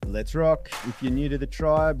Let's rock. If you're new to the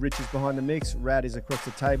tribe, Rich is behind the mix, Rad is across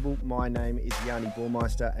the table. My name is Yanni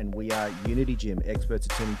Burmeister and we are Unity Gym, experts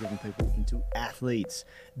at turning driven people into athletes.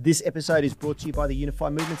 This episode is brought to you by the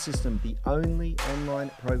Unified Movement System, the only online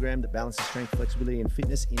program that balances strength, flexibility and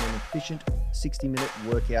fitness in an efficient 60-minute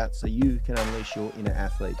workout so you can unleash your inner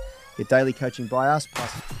athlete. Get daily coaching by us,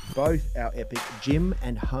 plus both our epic gym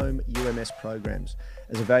and home UMS programs.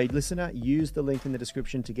 As a valued listener, use the link in the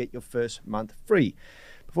description to get your first month free.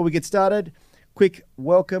 Before we get started, quick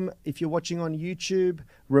welcome. If you're watching on YouTube,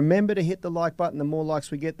 remember to hit the like button. The more likes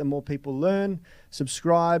we get, the more people learn.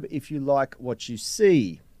 Subscribe if you like what you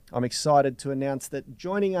see. I'm excited to announce that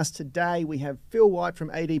joining us today, we have Phil White from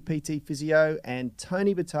ADPT Physio and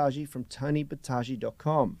Tony Battaggi from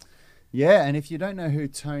TonyBattaggi.com. Yeah, and if you don't know who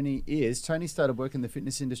Tony is, Tony started working in the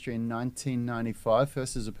fitness industry in 1995,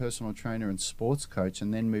 first as a personal trainer and sports coach,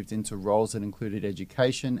 and then moved into roles that included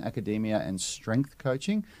education, academia, and strength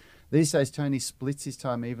coaching. These days, Tony splits his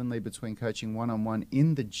time evenly between coaching one-on-one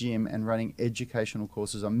in the gym and running educational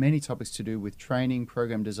courses on many topics to do with training,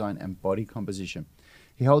 program design, and body composition.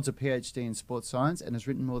 He holds a PhD in sports science and has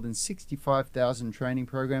written more than 65,000 training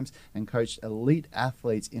programs and coached elite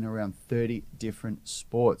athletes in around 30 different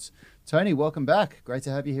sports. Tony, welcome back. Great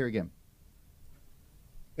to have you here again.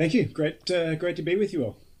 Thank you. Great to be with you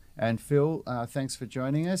all. And Phil, thanks for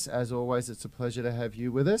joining us. As always, it's a pleasure to have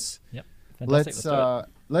you with us. Yep. Fantastic.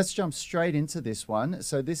 Let's jump straight into this one.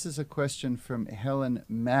 So this is a question from Helen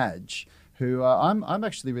Madge, who I'm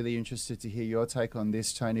actually really interested to hear your take on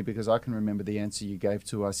this, Tony, because I can remember the answer you gave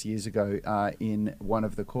to us years ago in one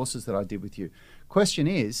of the courses that I did with you. Question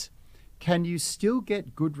is, can you still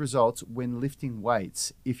get good results when lifting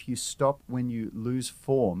weights if you stop when you lose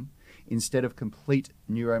form instead of complete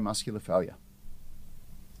neuromuscular failure?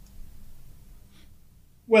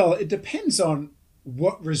 Well, it depends on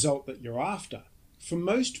what result that you're after. For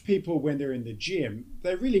most people, when they're in the gym,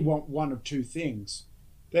 they really want one of two things.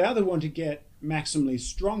 They either want to get maximally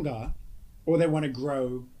stronger or they want to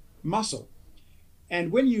grow muscle.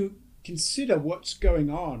 And when you consider what's going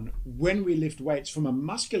on when we lift weights from a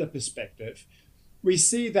muscular perspective, we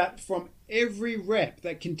see that from every rep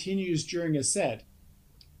that continues during a set,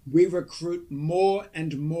 we recruit more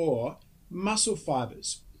and more muscle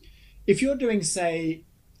fibers. If you're doing, say,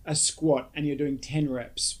 a squat and you're doing 10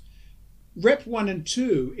 reps, rep 1 and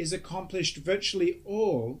 2 is accomplished virtually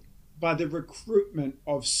all by the recruitment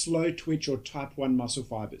of slow twitch or type 1 muscle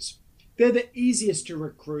fibers. They're the easiest to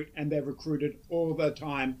recruit and they're recruited all the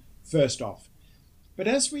time first off. But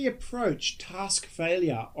as we approach task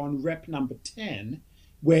failure on rep number 10,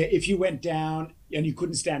 where if you went down and you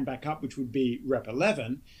couldn't stand back up, which would be rep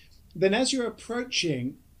 11, then as you're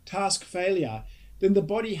approaching task failure, then the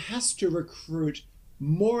body has to recruit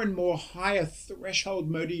more and more higher threshold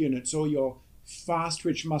motor units or your fast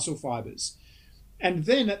twitch muscle fibers. And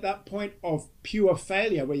then at that point of pure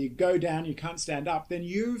failure, where you go down, you can't stand up, then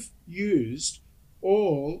you've used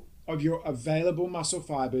all of your available muscle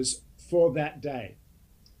fibers for that day.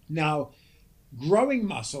 Now, growing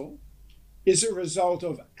muscle is a result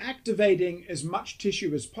of activating as much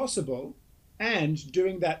tissue as possible and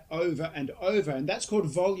doing that over and over, and that's called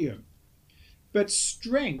volume. But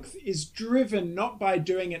strength is driven not by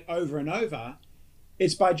doing it over and over,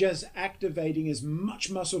 it's by just activating as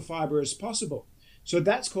much muscle fiber as possible. So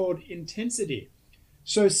that's called intensity.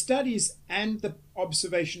 So studies and the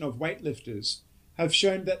observation of weightlifters have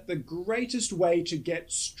shown that the greatest way to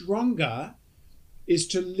get stronger is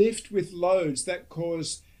to lift with loads that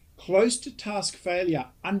cause close to task failure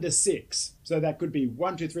under 6. So that could be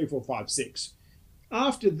 1, 2, 3, 4, 5, 6.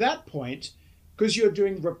 After that point, because you're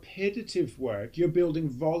doing repetitive work, you're building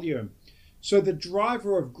volume. So the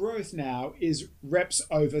driver of growth now is reps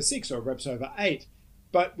over 6 or reps over 8,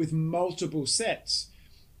 but with multiple sets.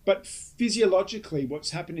 But physiologically,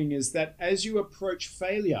 what's happening is that as you approach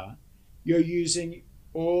failure, you're using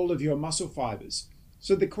all of your muscle fibers.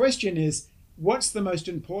 So the question is, what's the most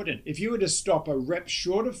important? If you were to stop a rep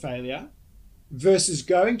short of failure versus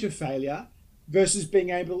going to failure versus being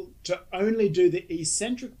able to only do the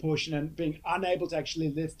eccentric portion and being unable to actually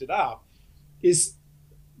lift it up, is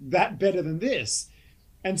that better than this?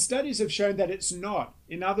 And studies have shown that it's not.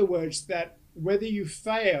 In other words, that whether you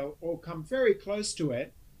fail or come very close to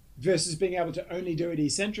it versus being able to only do it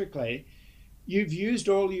eccentrically, you've used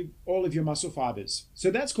all of your muscle fibers.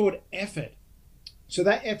 So that's called effort. So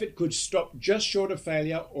that effort could stop just short of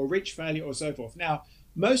failure or reach failure or so forth. Now,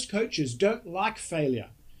 most coaches don't like failure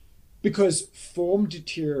because form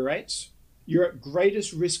deteriorates. You're at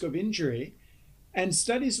greatest risk of injury. And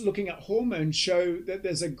studies looking at hormones show that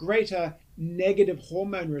there's a greater negative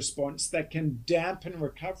hormone response that can dampen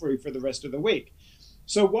recovery for the rest of the week.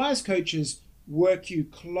 So wise coaches work you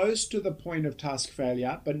close to the point of task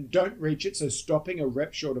failure, but don't reach it, so stopping a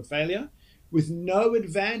rep short of failure, with no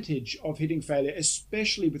advantage of hitting failure,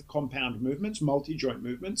 especially with compound movements, multi-joint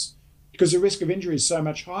movements, because the risk of injury is so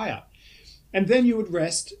much higher. And then you would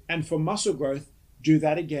rest, and for muscle growth, do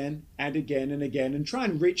that again and again and again, and try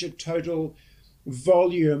and reach a total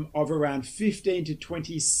volume of around 15 to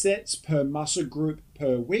 20 sets per muscle group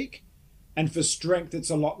per week. And for strength, it's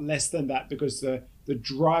a lot less than that, because the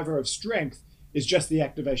driver of strength is just the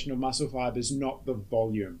activation of muscle fibers, not the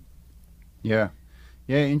volume. Yeah,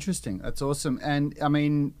 interesting. That's awesome. And I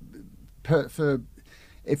mean,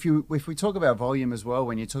 if we talk about volume as well,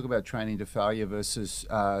 when you talk about training to failure versus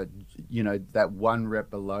that one rep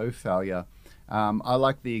below failure, I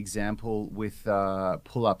like the example with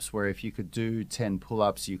pull-ups, where if you could do 10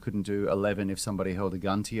 pull-ups, you couldn't do 11 if somebody held a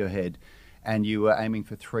gun to your head, and you were aiming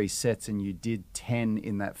for 3 sets and you did 10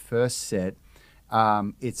 in that first set.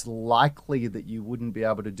 It's likely that you wouldn't be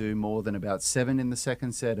able to do more than about 7 in the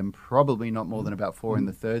second set, and probably not more than about 4 in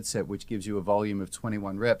the third set, which gives you a volume of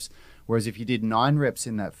 21 reps. Whereas if you did 9 reps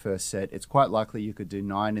in that first set, it's quite likely you could do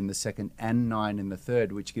 9 in the second and 9 in the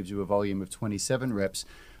third, which gives you a volume of 27 reps.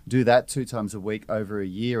 Do that 2 times a week over a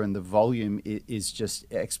year, and the volume is just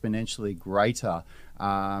exponentially greater,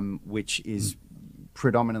 which is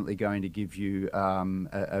predominantly going to give you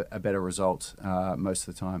a better result most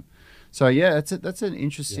of the time. So yeah, that's an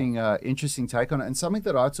interesting interesting take on it. And something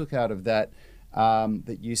that I took out of that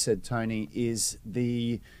that you said, Tony, is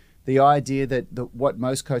the idea that what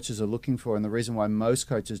most coaches are looking for, and the reason why most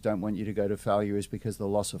coaches don't want you to go to failure, is because of the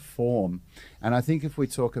loss of form. And I think if we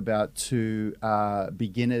talk about to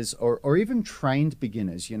beginners or even trained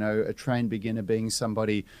beginners, a trained beginner being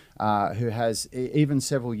somebody who has even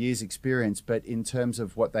several years experience, but in terms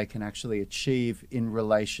of what they can actually achieve in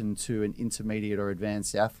relation to an intermediate or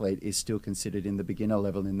advanced athlete is still considered in the beginner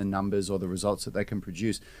level in the numbers or the results that they can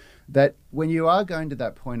produce. That when you are going to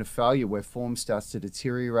that point of failure where form starts to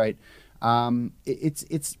deteriorate,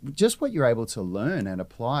 it's just what you're able to learn and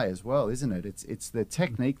apply as well, isn't it? It's the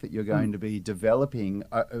technique that you're going to be developing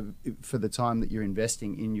for the time that you're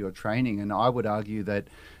investing in your training. And I would argue that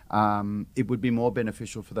it would be more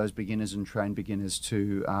beneficial for those beginners and trained beginners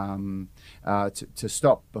to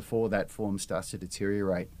stop before that form starts to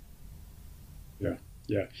deteriorate.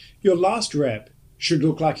 Yeah. Your last rep should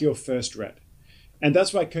look like your first rep. And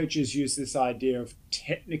that's why coaches use this idea of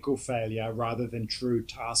technical failure rather than true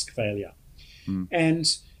task failure. And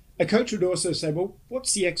a coach would also say, well,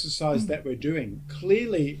 what's the exercise that we're doing?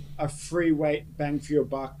 Clearly, a free weight, bang for your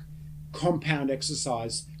buck, compound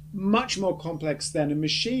exercise, much more complex than a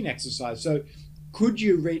machine exercise. So could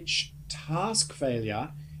you reach task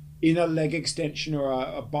failure in a leg extension or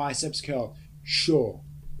a biceps curl? Sure.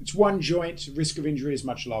 It's one joint, risk of injury is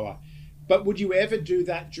much lower. But would you ever do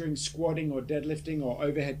that during squatting or deadlifting or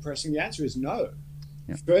overhead pressing? The answer is no.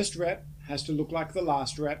 Yeah. First rep has to look like the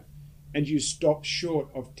last rep, and you stop short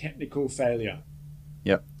of technical failure.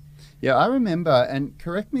 Yep. Yeah, I remember, and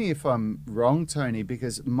correct me if I'm wrong, Tony,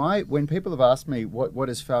 because when people have asked me what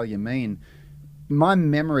does failure mean, my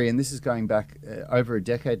memory, and this is going back over a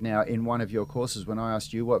decade now, in one of your courses when I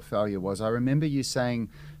asked you what failure was, I remember you saying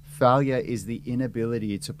failure is the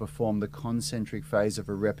inability to perform the concentric phase of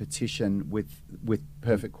a repetition with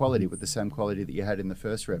perfect quality, with the same quality that you had in the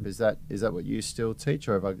first rep. Is that what you still teach,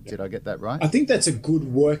 or did I get that right? I think that's a good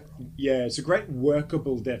it's a great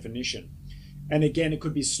workable definition. And again, it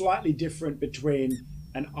could be slightly different between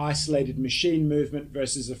an isolated machine movement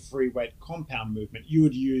versus a free weight compound movement. You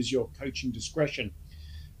would use your coaching discretion.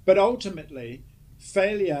 But ultimately,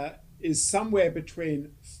 failure is somewhere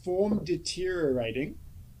between form deteriorating,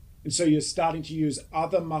 and so you're starting to use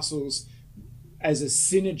other muscles as a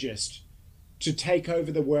synergist to take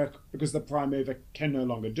over the work because the prime mover can no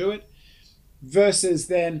longer do it, versus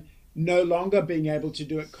then no longer being able to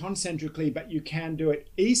do it concentrically, but you can do it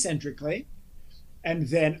eccentrically, and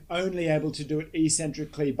then only able to do it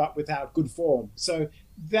eccentrically but without good form. So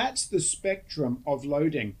that's the spectrum of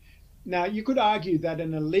loading. Now, you could argue that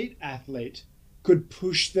an elite athlete could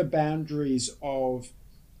push the boundaries of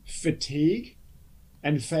fatigue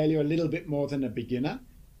and failure a little bit more than a beginner.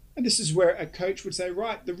 And this is where a coach would say,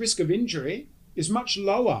 right, the risk of injury is much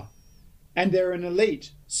lower and they're an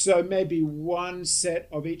elite. So maybe one set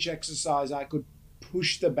of each exercise, I could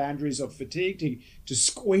push the boundaries of fatigue to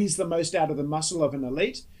squeeze the most out of the muscle of an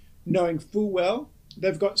elite, knowing full well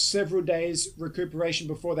they've got several days recuperation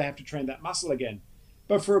before they have to train that muscle again.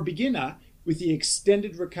 But for a beginner, with the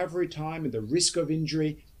extended recovery time and the risk of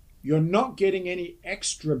injury, you're not getting any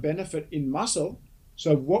extra benefit in muscle.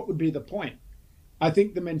 So what would be the point? I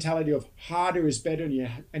think the mentality of harder is better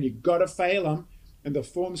and you got to fail them and the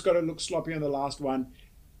form's got to look sloppy on the last one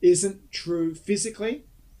isn't true physically,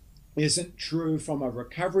 isn't true from a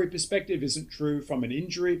recovery perspective, isn't true from an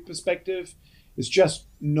injury perspective. It's just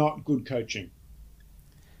not good coaching.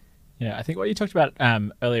 Yeah, I think what you talked about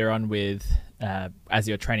earlier on with as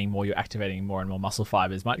you're training more, you're activating more and more muscle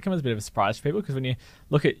fibers might come as a bit of a surprise to people, because when you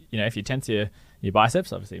look at, if you tense your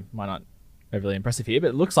biceps, obviously might not overly impressive here, but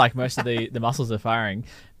it looks like most of the muscles are firing,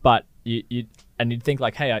 but you'd think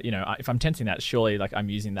like, hey, if I'm tensing that, surely like I'm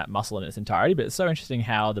using that muscle in its entirety. But it's so interesting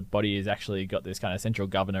how the body has actually got this kind of central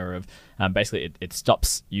governor of basically it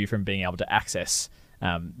stops you from being able to access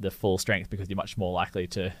the full strength, because you're much more likely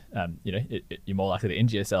to, you're more likely to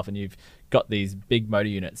injure yourself, and you've got these big motor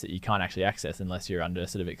units that you can't actually access unless you're under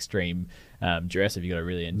sort of extreme duress, if you've got a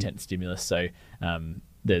really intense stimulus. So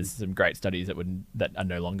there's some great studies that are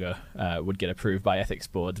no longer would get approved by ethics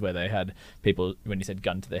boards, where they had people, when you said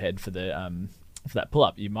gun to the head for that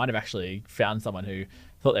pull-up, you might have actually found someone who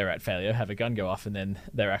thought they were at failure, have a gun go off, and then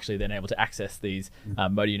they're actually then able to access these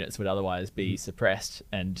motor units would otherwise be suppressed,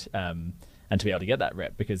 and to be able to get that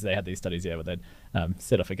rep, because they had these studies where they'd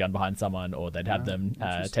set off a gun behind someone, or they'd have them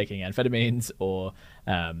taking amphetamines, or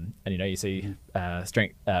you see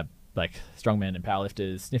strength like strongmen and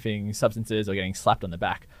powerlifters sniffing substances or getting slapped on the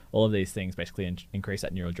back. All of these things basically increase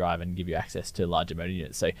that neural drive and give you access to larger motor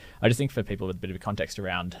units. So I just think for people with a bit of a context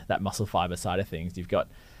around that muscle fiber side of things, you've got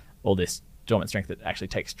all this dormant strength that actually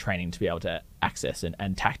takes training to be able to access,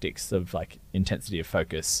 and tactics of like intensity of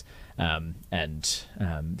focus and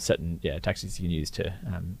certain tactics you can use to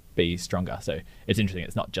be stronger. So it's interesting.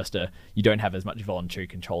 It's not just you don't have as much voluntary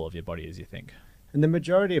control of your body as you think. And the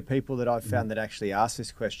majority of people that I've found that actually ask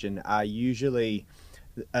this question are usually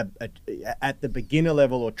at the beginner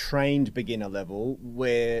level or trained beginner level,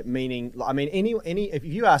 where meaning, I mean, any if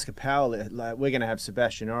you ask a powerlifter, like we're going to have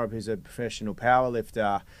Sebastian Oreb, who's a professional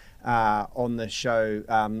powerlifter, on the show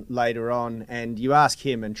later on, and you ask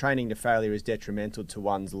him, and training to failure is detrimental to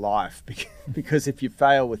one's life, because if you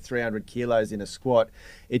fail with 300 kilos in a squat,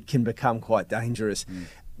 it can become quite dangerous.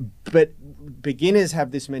 But beginners have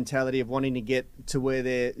this mentality of wanting to get to where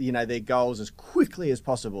their goals as quickly as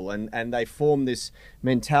possible, and they form this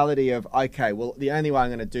mentality of, okay, well, the only way I'm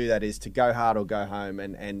going to do that is to go hard or go home,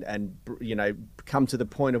 and come to the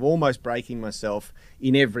point of almost breaking myself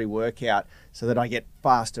in every workout so that I get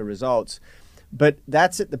faster results. But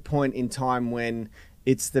that's at the point in time when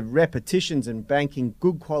it's the repetitions and banking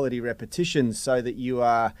good quality repetitions, so that you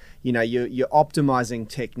are, you're optimizing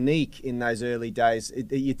technique in those early days.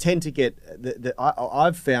 You tend to get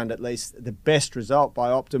I've found at least the best result by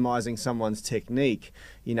optimizing someone's technique,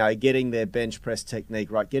 getting their bench press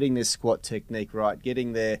technique right, getting their squat technique right,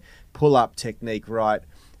 getting their pull-up technique right.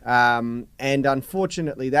 And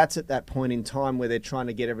unfortunately, that's at that point in time where they're trying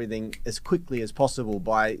to get everything as quickly as possible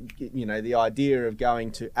by, the idea of going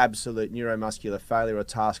to absolute neuromuscular failure or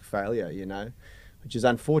task failure, which is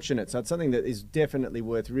unfortunate. So it's something that is definitely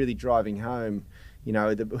worth really driving home.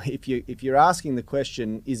 If you're asking the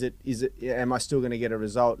question, is it, am I still going to get a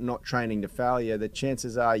result not training to failure? The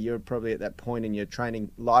chances are you're probably at that point in your training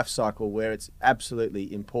life cycle where it's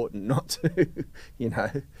absolutely important not to,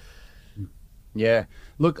 Yeah,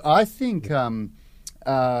 look, I think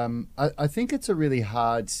I think it's a really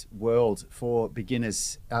hard world for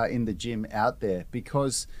beginners in the gym out there,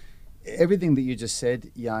 because everything that you just said,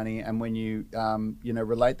 Yanni, and when you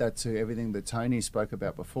relate that to everything that Tony spoke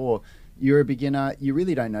about before, you're a beginner, you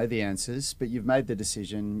really don't know the answers, but you've made the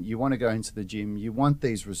decision, you want to go into the gym, you want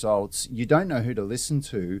these results, you don't know who to listen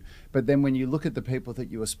to, but then when you look at the people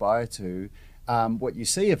that you aspire to, what you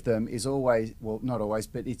see of them is always, well, not always,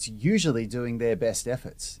 but it's usually doing their best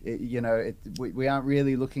efforts. We aren't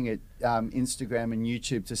really looking at Instagram and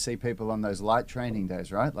YouTube to see people on those light training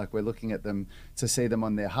days, right? Like, we're looking at them to see them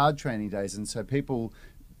on their hard training days. And so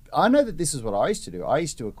I know that this is what I used to do. I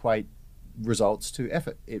used to equate results to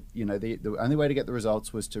effort. The only way to get the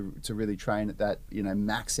results was to really train at that,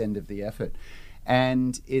 max end of the effort.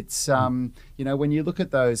 And it's, when you look at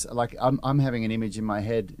those, like I'm having an image in my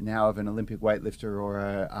head now of an Olympic weightlifter or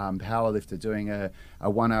a power lifter doing a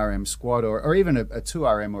 1RM squat or even a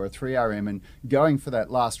 2RM or a 3RM and going for that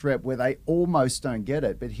last rep where they almost don't get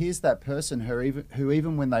it. But here's that person who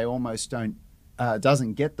even when they almost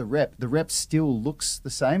doesn't get the rep still looks the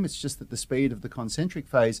same. It's just that the speed of the concentric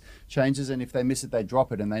phase changes, and if they miss it, they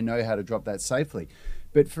drop it, and they know how to drop that safely.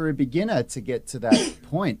 But for a beginner to get to that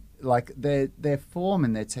point, like their form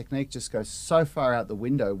and their technique just goes so far out the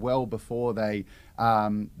window well before they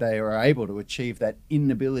are able to achieve that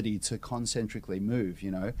inability to concentrically move,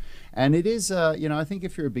 And it is, I think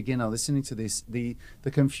if you're a beginner listening to this, the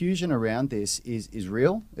confusion around this is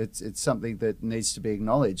real. It's something that needs to be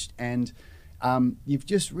acknowledged. And you've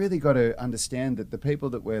just really got to understand that the people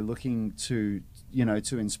that we're looking to,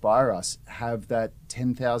 to inspire us have that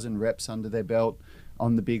 10,000 reps under their belt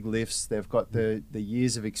on the big lifts. They've got the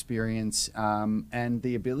years of experience and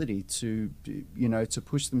the ability to, to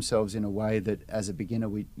push themselves in a way that as a beginner,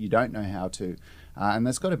 you don't know how to. And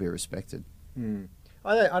that's got to be respected. We've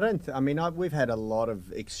had a lot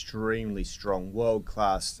of extremely strong,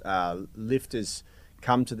 world-class lifters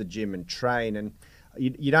come to the gym and train, and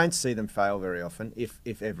you don't see them fail very often,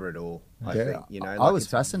 if ever at all. I think. I was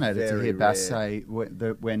fascinated to hear Bass say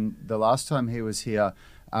when the last time he was here.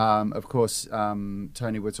 Of course,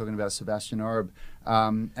 Tony, we're talking about Sebastian Oreb,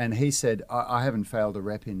 and he said, I haven't failed a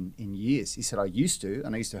rep in years. He said, I used to,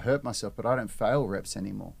 and I used to hurt myself, but I don't fail reps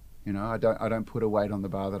anymore. I don't put a weight on the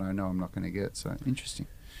bar that I know I'm not going to get. So interesting.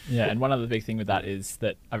 Yeah, and one other big thing with that is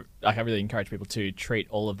that I really encourage people to treat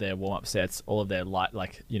all of their warm-up sets, all of their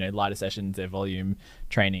lighter sessions, their volume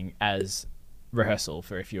training as rehearsal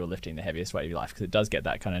for if you're lifting the heaviest weight of your life, because it does get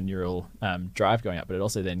that kind of neural drive going up, but it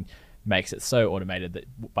also then makes it so automated that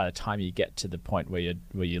by the time you get to the point where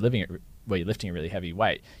you're lifting a really heavy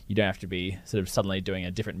weight, you don't have to be sort of suddenly doing a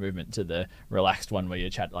different movement to the relaxed one where you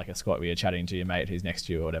chat like a squat where you're chatting to your mate who's next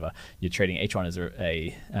to you or whatever. You're treating each one as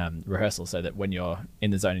a rehearsal, so that when you're in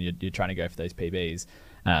the zone and you're trying to go for those PBs,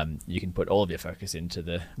 you can put all of your focus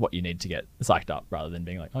into what you need to get psyched up, rather than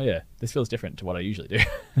being like, oh yeah, this feels different to what I usually do.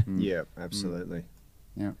 Yeah, absolutely.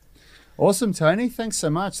 Yeah. Awesome, Tony. Thanks so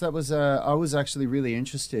much. That was I was actually really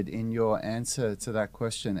interested in your answer to that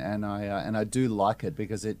question, and I do like it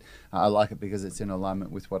because I like it because it's in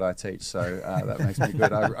alignment with what I teach. So that makes me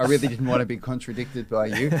good. I really didn't want to be contradicted by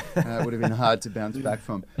you. It would have been hard to bounce back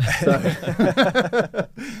from.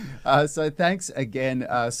 So thanks again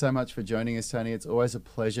so much for joining us, Tony. It's always a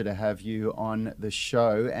pleasure to have you on the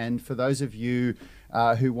show. And for those of you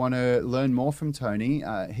who want to learn more from Tony,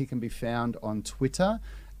 he can be found on Twitter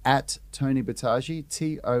at Tony Boutagy,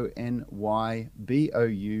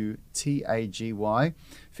 TonyBoutagy,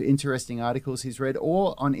 for interesting articles he's read,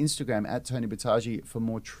 or on Instagram at Tony Boutagy for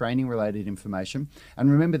more training related information. And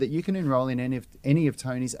remember that you can enroll in any of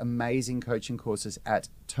Tony's amazing coaching courses at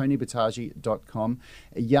TonyBoutagy.com.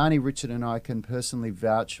 Yanni, Richard and I can personally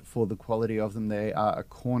vouch for the quality of them. They are a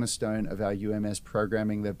cornerstone of our UMS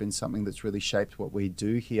programming. They've been something that's really shaped what we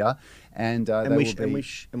do here. And we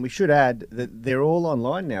should add that they're all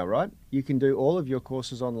online now, right? You can do all of your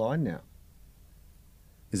courses online now.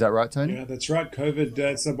 Is that right, Tony? Yeah, that's right. COVID,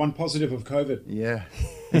 it's the one positive of COVID. Yeah.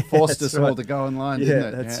 It forced us all to go online,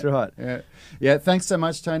 didn't it? That's right. Yeah. Thanks so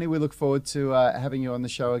much, Tony. We look forward to having you on the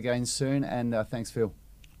show again soon. And thanks, Phil.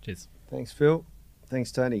 Cheers. Thanks, Phil.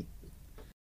 Thanks, Tony.